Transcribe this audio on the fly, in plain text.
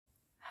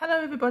Hello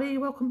everybody,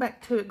 welcome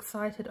back to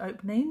Excited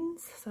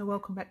Openings. So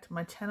welcome back to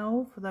my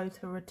channel. For those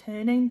who are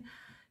returning,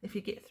 if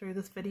you get through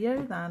this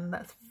video, then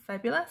that's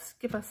fabulous.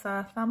 Give us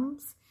a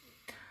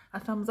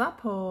thumbs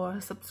up or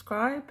a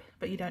subscribe,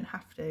 but you don't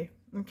have to.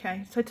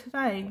 Okay, so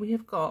today we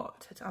have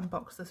got to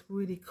unbox this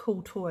really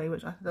cool toy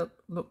which I thought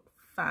looked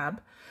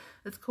fab.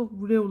 It's called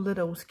Real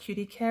Little's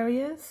Cutie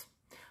Carriers.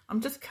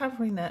 I'm just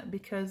covering it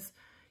because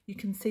you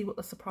can see what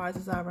the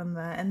surprises are in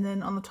there, and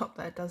then on the top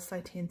there it does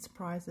say 10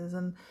 surprises,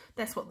 and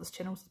that's what this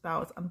channel is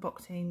about. It's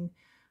unboxing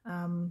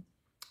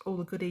all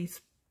the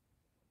goodies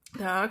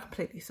that are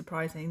completely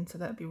surprising, so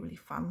that'd be really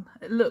fun.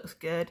 It looks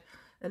good,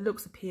 it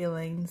looks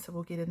appealing, so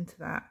we'll get into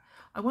that.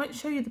 I won't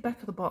show you the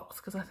back of the box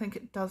because I think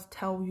it does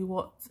tell you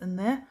what's in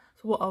there.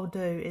 So what I'll do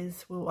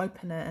is we'll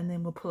open it and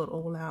then we'll pull it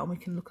all out and we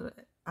can look at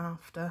it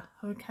after.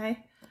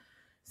 Okay,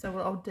 so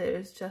what I'll do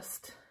is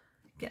just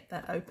get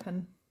that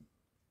open.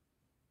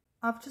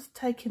 I've just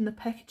taken the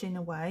packaging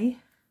away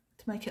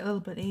to make it a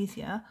little bit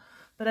easier,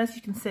 but as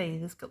you can see,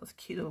 it's got this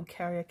cute little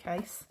carrier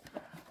case,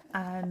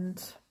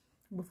 and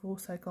we've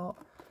also got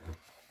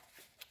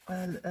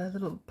a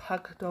little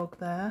pug dog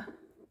there,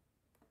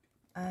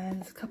 and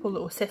there's a couple of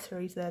little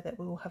accessories there that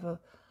we'll have a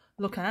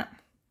look at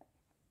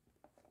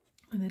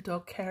in the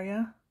dog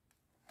carrier.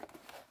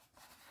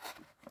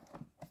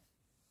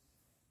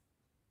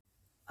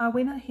 I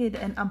went ahead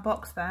and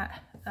unboxed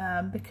that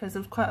because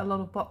there was quite a lot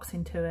of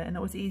boxing to it, and it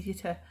was easier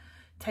to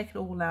take it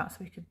all out so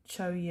we could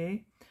show you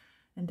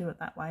and do it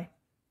that way.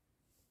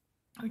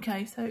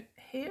 Okay, so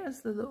here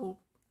is the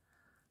little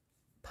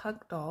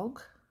pug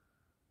dog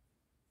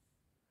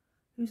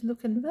who's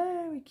looking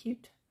very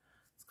cute.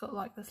 It's got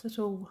like this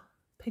little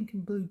pink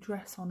and blue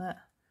dress on it.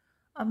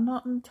 I'm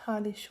not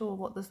entirely sure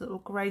what this little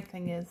grey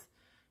thing is,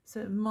 so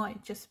it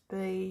might just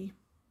be,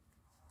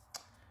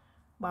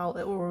 well,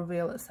 it will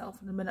reveal itself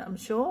in a minute, I'm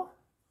sure.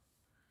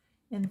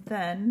 And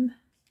then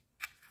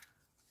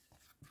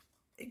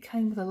it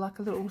came with like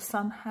a little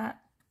sun hat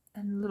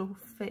and little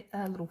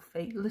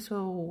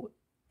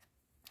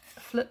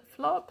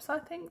flip-flops, I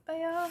think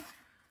they are.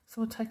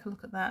 So we'll take a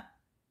look at that.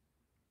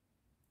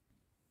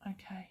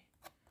 Okay,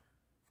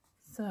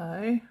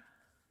 so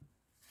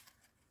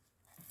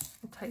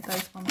we'll take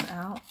those ones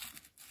out.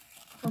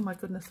 Oh my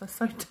goodness, they're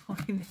so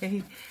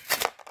tiny.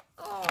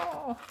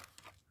 Oh,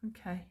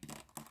 okay.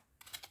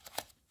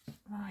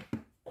 Right,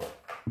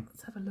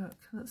 let's have a look.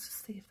 Let's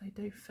just see if they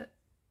do fit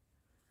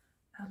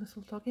our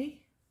little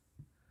doggy.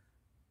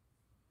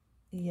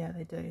 Yeah,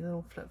 they do,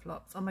 little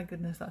flip-flops. Oh my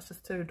goodness, that's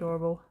just too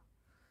adorable.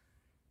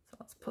 So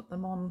let's put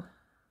them on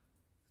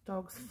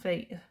dog's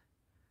feet.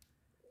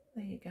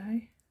 There you go.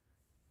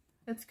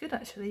 It's good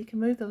actually. You can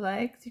move the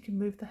legs, you can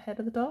move the head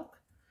of the dog.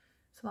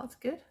 So that's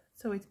good.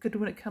 So it's good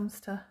when it comes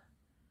to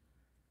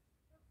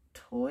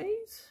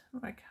toys.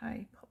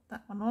 Okay, pop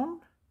that one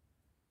on.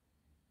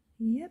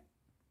 Yep.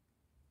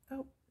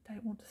 Oh,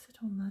 don't want to sit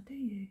on there, do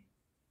you?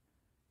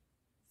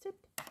 Sit.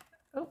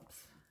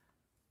 Oops.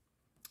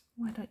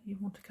 Why don't you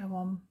want to go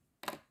on?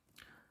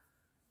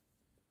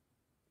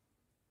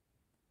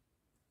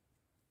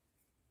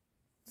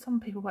 Some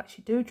people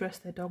actually do dress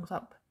their dogs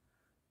up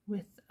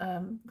with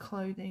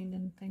clothing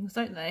and things,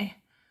 don't they?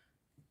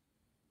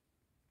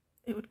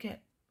 It would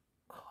get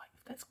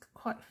that's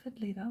quite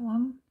fiddly, that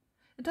one.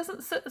 It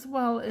doesn't sit as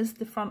well as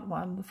the front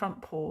one, the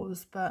front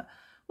paws, but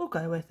we'll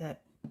go with it.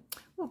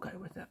 We'll go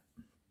with it.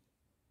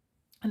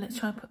 And let's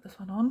try and put this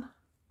one on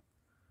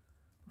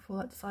before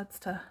that decides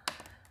to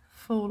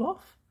fall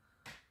off.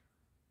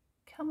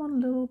 Come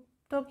on, little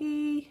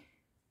doggy.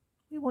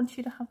 We want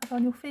you to have it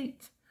on your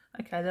feet.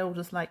 Okay, they're all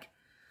just like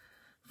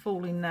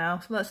falling now,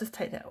 so let's just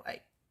take that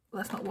away.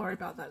 Let's not worry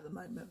about that at the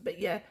moment. But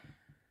yeah,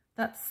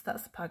 that's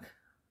the pug.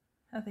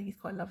 I think he's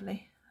quite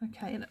lovely.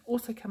 Okay, and it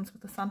also comes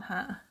with a sun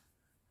hat.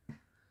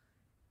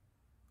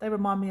 They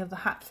remind me of the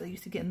hats they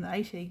used to get in the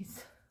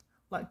 80s,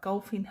 like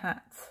golfing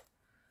hats,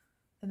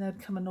 and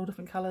they'd come in all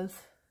different colours.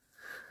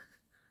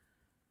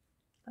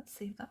 Let's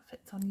see if that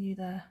fits on you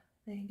there.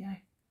 There you go.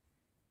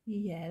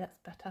 Yeah, that's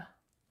better.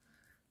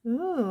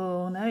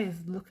 Ooh, now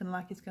he's looking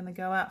like he's going to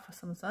go out for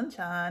some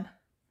sunshine.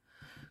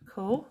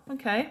 Cool.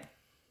 Okay.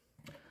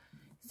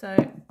 So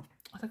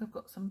I think I've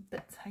got some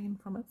bits hanging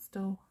from it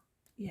still.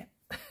 Yeah.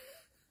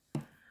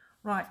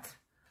 Right.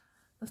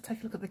 Let's take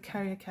a look at the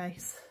carrier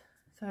case.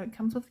 So it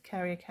comes with a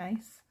carrier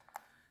case.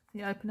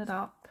 You open it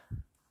up,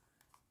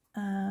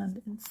 and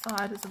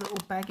inside is a little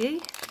baggie.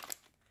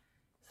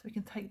 So we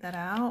can take that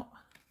out.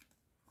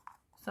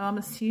 So I'm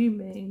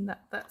assuming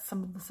that that's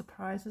some of the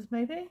surprises,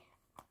 maybe.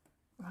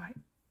 Right.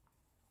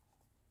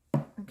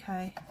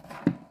 Okay.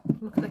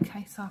 Look at the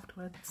case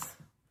afterwards.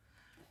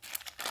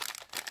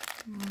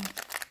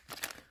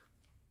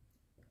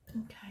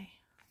 Okay.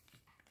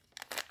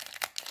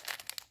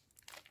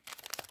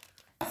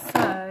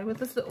 So with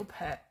this little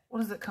pet, what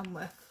does it come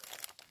with?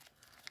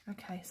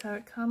 Okay, so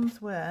it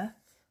comes with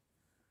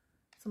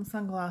some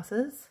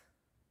sunglasses.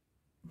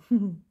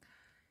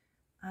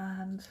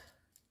 And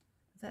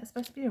is that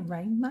supposed to be a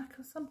rain mac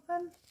or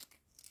something?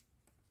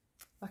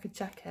 Like a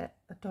jacket,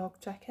 a dog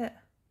jacket.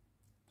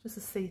 Just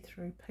a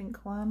see-through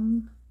pink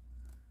one.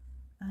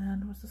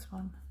 what's this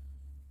one?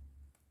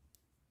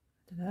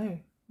 I don't know.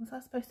 What's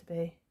that supposed to be?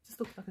 It just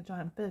looks like a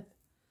giant bib.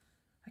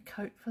 A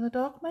coat for the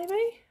dog, maybe?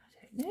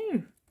 I don't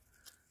know.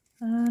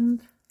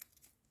 And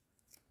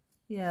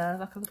yeah,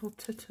 like a little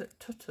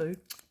tutu.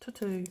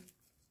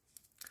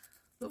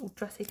 Little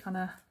dressy kind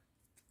of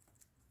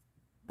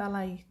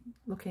ballet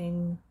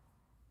looking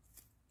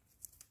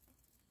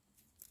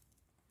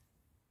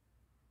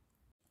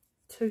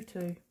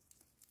tutu.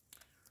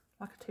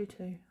 Like a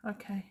tutu.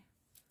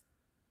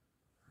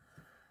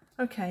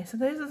 Okay, so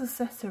those are the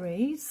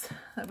accessories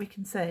that we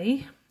can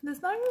see.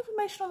 There's no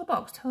information on the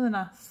box telling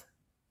us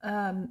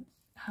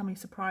how many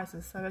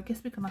surprises, so I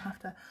guess we're going to have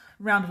to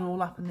round it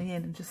all up in the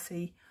end and just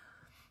see,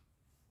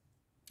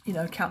 you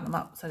know, count them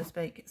up, so to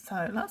speak.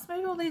 So let's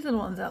move all these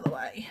little ones out of the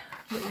way.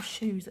 Little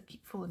shoes that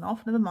keep falling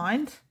off, never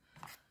mind.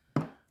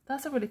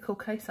 That's a really cool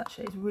case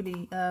actually. It's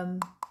really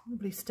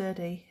really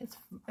sturdy. It's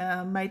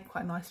made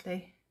quite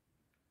nicely.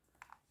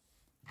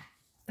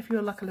 If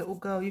you're like a little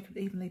girl, you could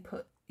even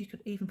put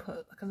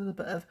like a little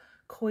bit of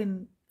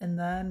coin in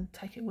there and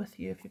take it with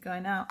you if you're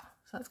going out.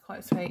 So that's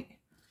quite sweet.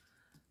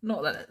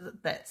 Not that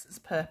that's its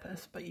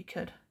purpose, but you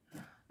could.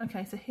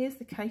 Okay, so here's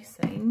the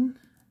casing.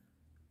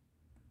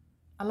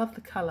 I love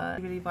the colour,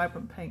 really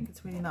vibrant pink.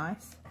 It's really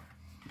nice,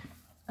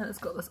 and it's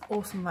got this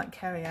awesome like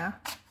carrier.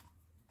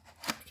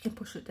 You can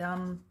push it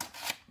down,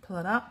 pull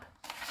it up,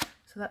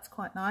 so that's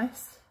quite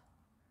nice.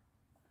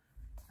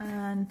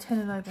 And turn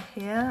it over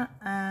here,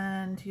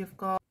 and you've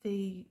got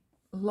the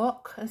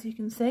lock, as you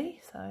can see,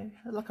 so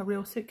like a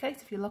real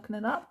suitcase if you're locking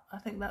it up. I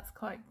think that's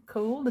quite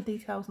cool. The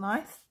detail's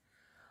nice.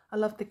 I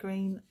love the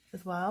green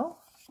as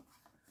well.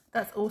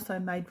 That's also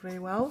made very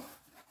well.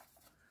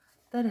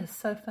 That is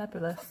so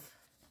fabulous.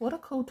 What a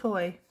cool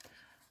toy.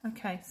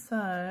 Okay,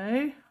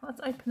 so let's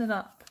open it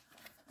up.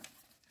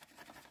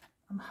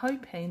 I'm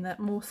hoping that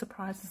more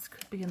surprises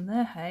could be in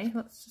there, hey?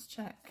 Let's just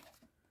check.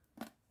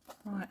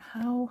 Right,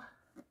 how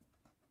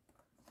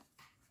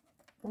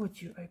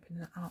would you open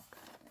it up?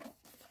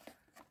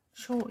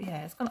 Sure,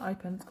 yeah, it's gonna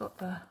open. It's got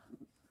the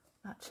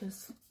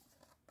latches.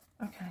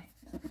 Okay.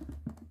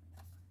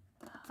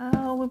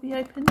 How will we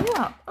open you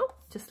up? Oh,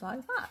 just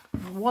like that.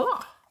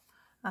 Voila!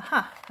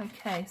 Aha,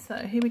 okay, so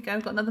here we go.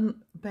 We've got another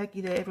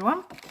baggie there,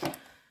 everyone.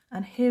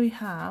 And here we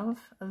have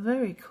a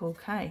very cool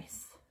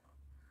case.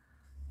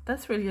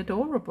 That's really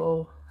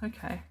adorable.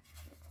 Okay.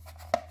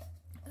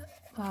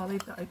 I'll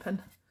leave that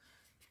open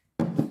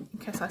in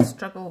case I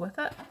struggle with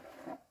it.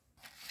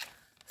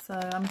 So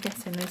I'm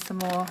guessing there's some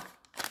more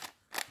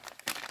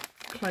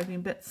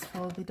clothing bits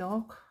for the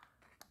dog.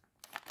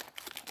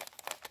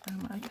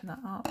 Open that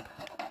up.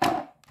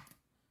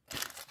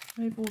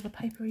 Move all the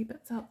papery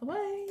bits out the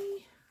way.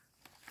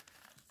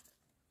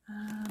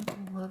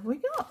 And what have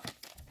we got?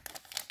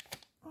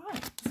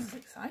 Right, this is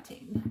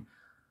exciting.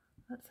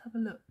 Let's have a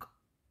look.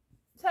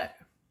 So,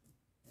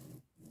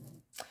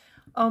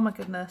 oh my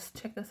goodness,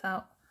 check this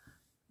out.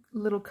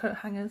 Little coat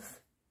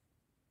hangers.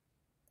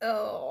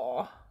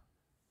 Oh,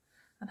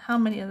 and how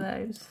many of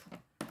those?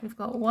 We've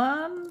got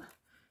 1,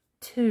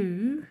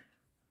 2,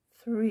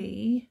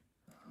 3,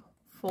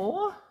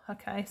 4.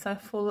 Okay, so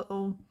 4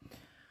 little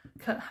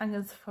coat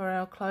hangers for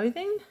our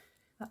clothing.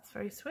 That's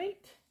very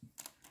sweet.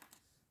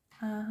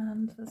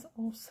 And there's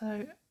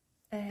also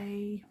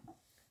a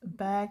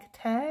bag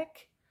tag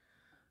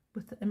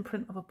with the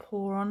imprint of a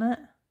paw on it,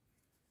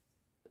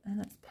 and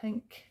it's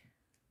pink.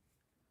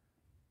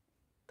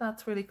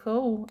 That's really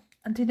cool.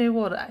 And do you know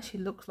what? It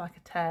actually looks like a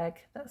tag.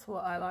 That's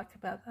what I like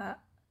about that.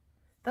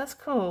 That's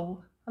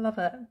cool. I love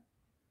it.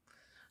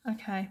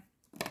 Okay.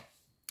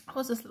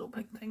 What's this little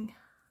pink thing?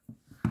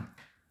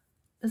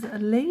 Is it a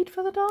lead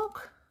for the dog?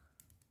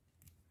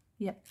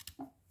 Yep.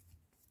 So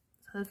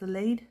there's a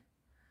lead.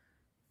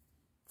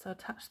 So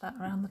attach that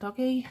around the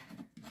doggy.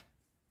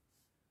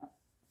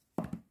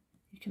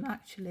 Can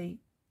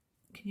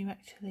you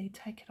actually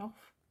take it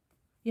off?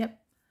 Yep.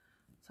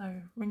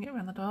 So ring it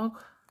around the dog.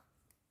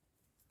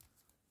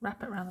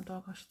 Wrap it around the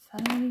dog, I should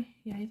say.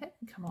 Yeah, that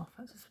can come off.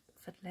 That's just a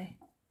bit fiddly.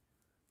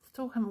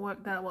 Still haven't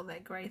worked out what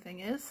that grey thing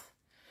is.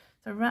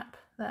 So wrap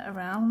that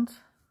around.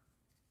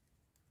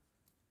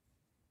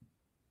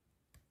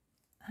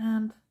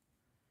 And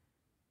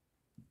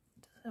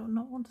does it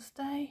not want to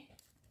stay?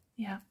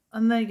 Yeah.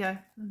 And there you go.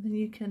 And then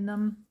you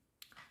can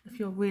if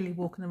you're really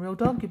walking a real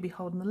dog, you'll be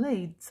holding the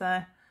lead.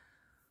 So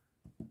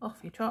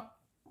off you trot.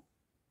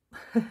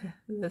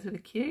 That's really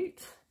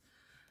cute.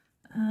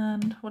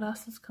 And what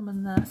else has come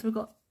in there? So we've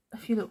got a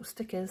few little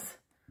stickers.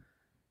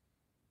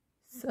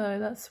 So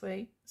that's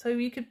sweet. So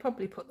you could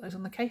probably put those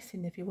on the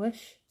casing if you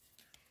wish.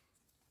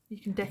 You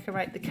can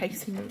decorate the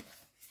casing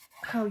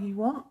how you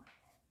want.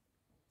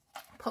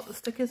 Pop the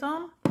stickers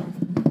on.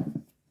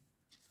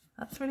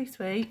 That's really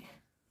sweet.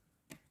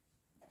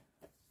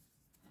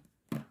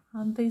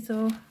 And these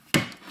are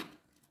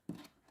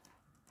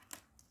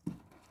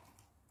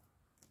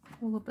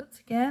all the bits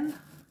again.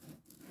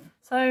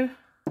 So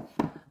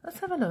let's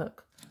have a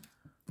look.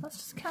 Let's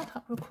just count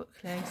up real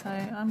quickly. So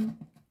I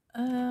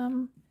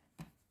don't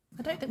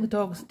think the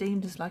dog's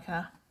deemed as like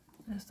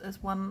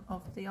as one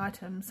of the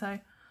items. So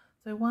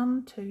So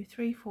 1, 2,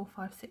 3, 4,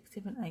 5, 6,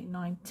 7, 8,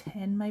 9,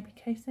 10 maybe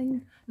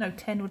casing. No,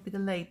 10 would be the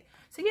lead.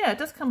 So yeah, it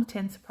does come with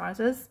 10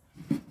 surprises.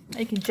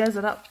 You can jazz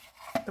it up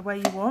the way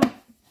you want.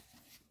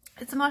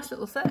 It's a nice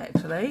little set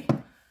actually.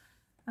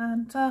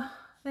 And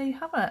there you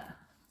have it.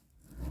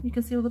 You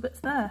can see all the bits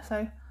there.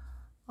 So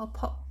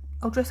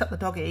I'll dress up the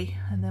doggy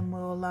and then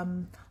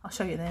I'll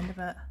show you the end of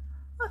it.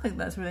 I think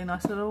that's a really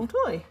nice little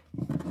toy.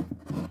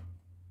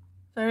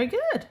 Very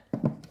good.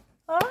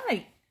 All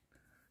right.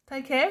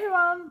 Take care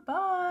everyone.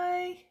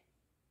 Bye.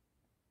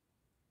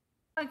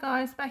 Hi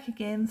guys, back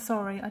again.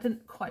 Sorry, I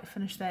didn't quite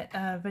finish that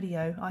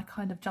video. I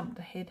kind of jumped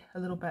ahead a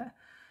little bit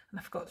and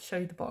I forgot to show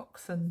you the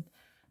box and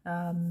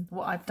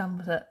what I've done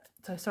with it.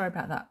 So sorry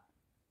about that.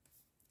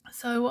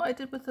 So what I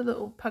did with the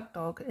little pug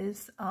dog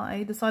is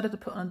I decided to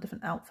put on a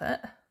different outfit.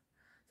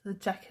 So the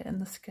jacket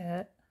and the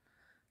skirt,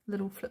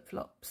 little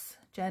flip-flops,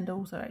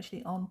 jandals are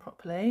actually on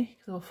properly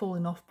because they were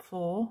falling off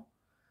before.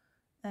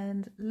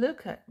 And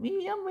look at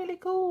me, I'm really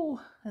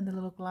cool. And the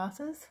little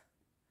glasses.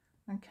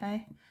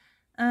 Okay.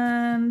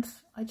 And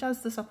I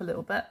jazzed this up a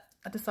little bit.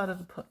 I decided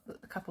to put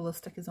a couple of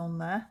stickers on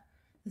there,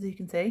 as you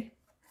can see.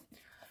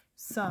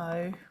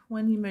 So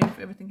when you move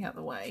everything out of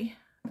the way,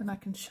 then I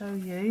can show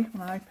you,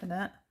 when I open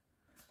it,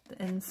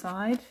 the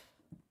inside.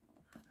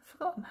 I've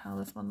forgotten how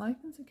this one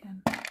opens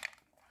again.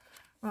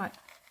 Right,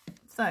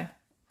 so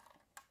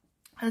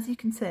as you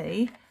can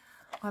see,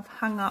 I've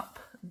hung up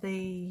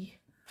the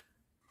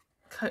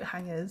coat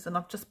hangers and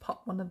I've just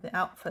popped one of the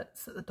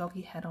outfits that the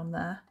doggy had on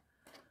there.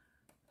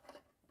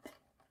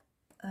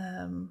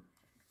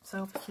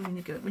 So obviously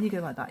when you go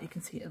like that, you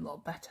can see it a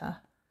lot better.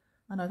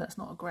 I know that's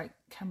not a great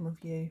camera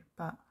view,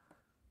 but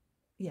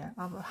yeah,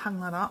 I've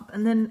hung that up.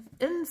 And then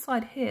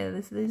inside here,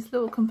 there's these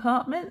little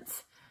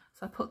compartments.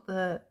 So I put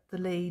the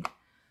lead,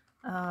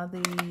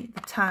 the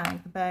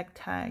tag, the bag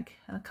tag,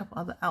 and a couple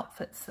other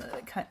outfits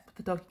that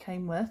the doggy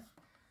came with.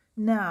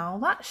 Now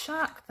that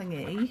shark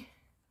thingy,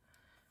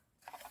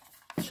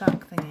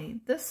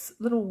 this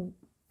little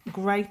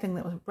grey thing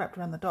that was wrapped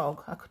around the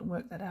dog, I couldn't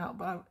work that out,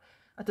 but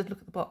I did look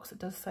at the box. It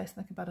does say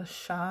something about a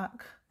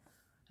shark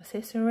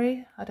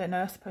accessory. I don't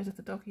know, I suppose if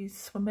the doggy's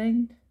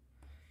swimming,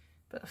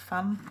 bit of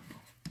fun.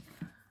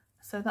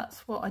 So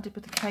that's what I did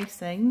with the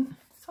casing.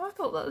 So I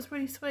thought that was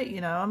really sweet,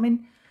 you know. I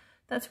mean,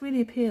 that's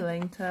really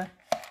appealing to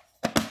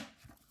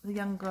the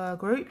younger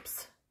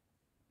groups.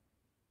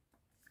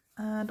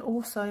 And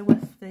also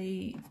with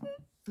the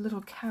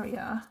little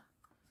carrier,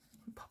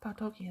 we pop our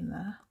doggy in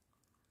there.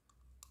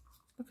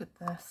 Look at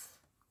this.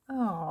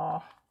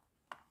 Oh,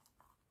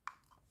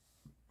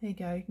 there you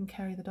go. You can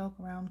carry the dog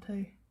around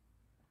too.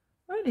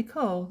 Really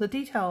cool. The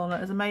detail on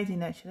it is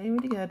amazing actually,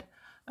 really good.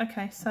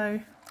 Okay,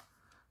 so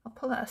I'll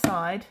pull that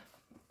aside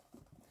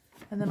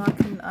and then I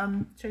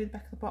can show you the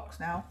back of the box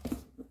now,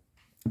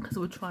 because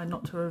we'll try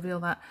not to reveal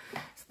that.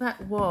 So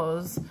that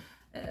was,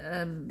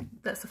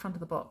 that's the front of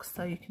the box,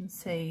 so you can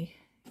see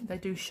they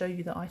do show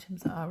you the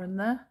items that are in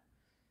there.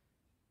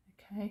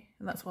 Okay,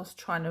 and that's what I was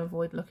trying to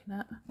avoid looking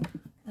at.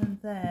 And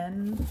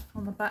then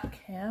on the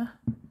back here,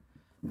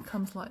 it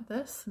comes like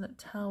this and it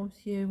tells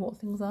you what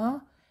things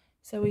are.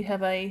 So we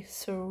have a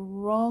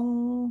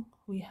sarong,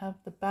 we have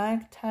the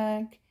bag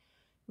tag,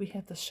 we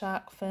have the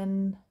shark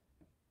fin.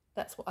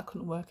 That's what I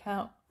couldn't work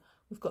out.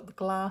 We've got the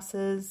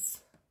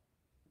glasses,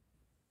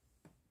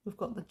 we've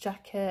got the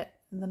jacket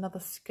and another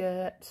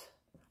skirt.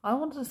 I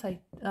wanted to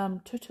say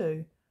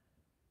tutu,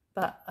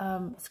 but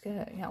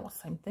skirt, yeah, what's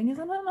the same thing,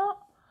 isn't it not?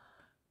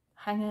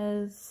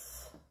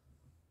 Hangers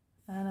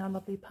and our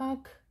lovely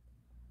pug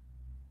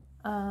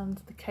and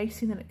the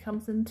casing that it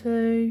comes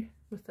into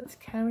with its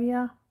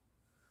carrier,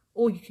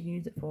 or you can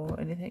use it for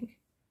anything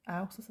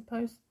else, I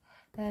suppose.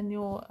 And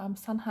your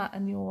sun hat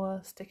and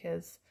your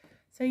stickers.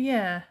 So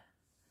yeah,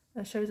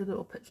 it shows a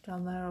little picture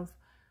down there of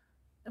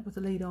with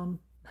the lead on.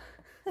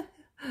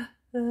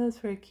 That's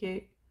very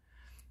cute.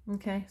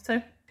 Okay,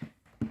 so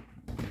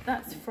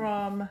that's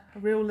from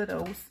Real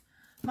Littles.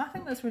 And I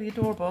think that's really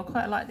adorable. I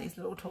quite like these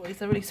little toys.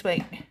 They're really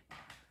sweet.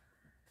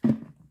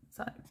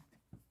 So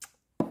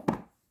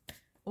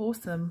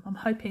awesome. I'm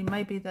hoping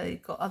maybe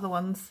they've got other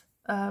ones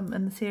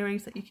in the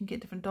series that you can get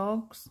different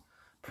dogs,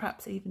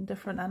 perhaps even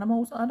different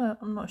animals.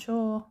 I'm not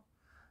sure.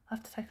 I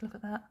have to take a look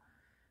at that.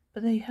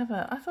 But there you have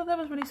it. I thought that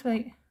was really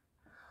sweet.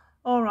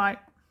 All right.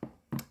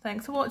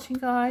 Thanks for watching,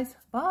 guys.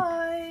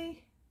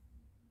 Bye.